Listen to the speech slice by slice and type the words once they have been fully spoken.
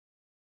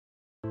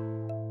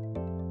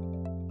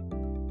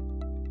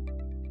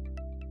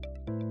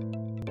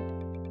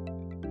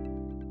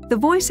The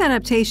voice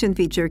adaptation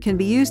feature can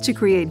be used to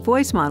create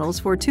voice models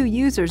for two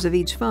users of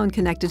each phone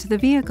connected to the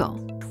vehicle.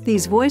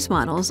 These voice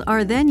models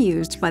are then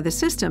used by the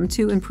system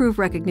to improve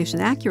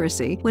recognition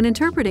accuracy when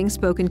interpreting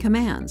spoken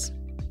commands.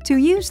 To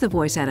use the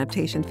voice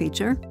adaptation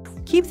feature,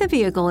 keep the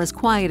vehicle as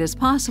quiet as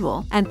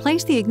possible and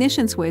place the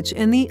ignition switch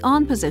in the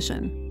on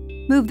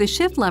position. Move the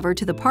shift lever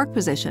to the park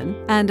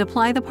position and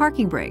apply the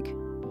parking brake.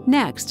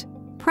 Next,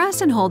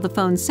 press and hold the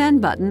phone's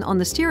send button on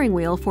the steering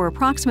wheel for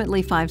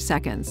approximately 5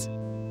 seconds.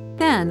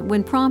 Then,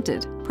 when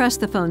prompted, press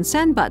the phone's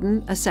send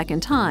button a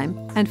second time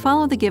and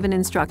follow the given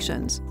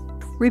instructions.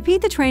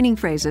 Repeat the training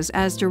phrases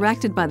as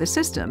directed by the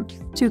system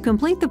to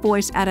complete the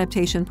voice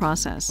adaptation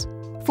process.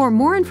 For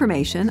more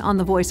information on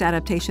the voice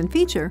adaptation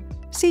feature,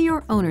 see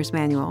your owner's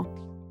manual.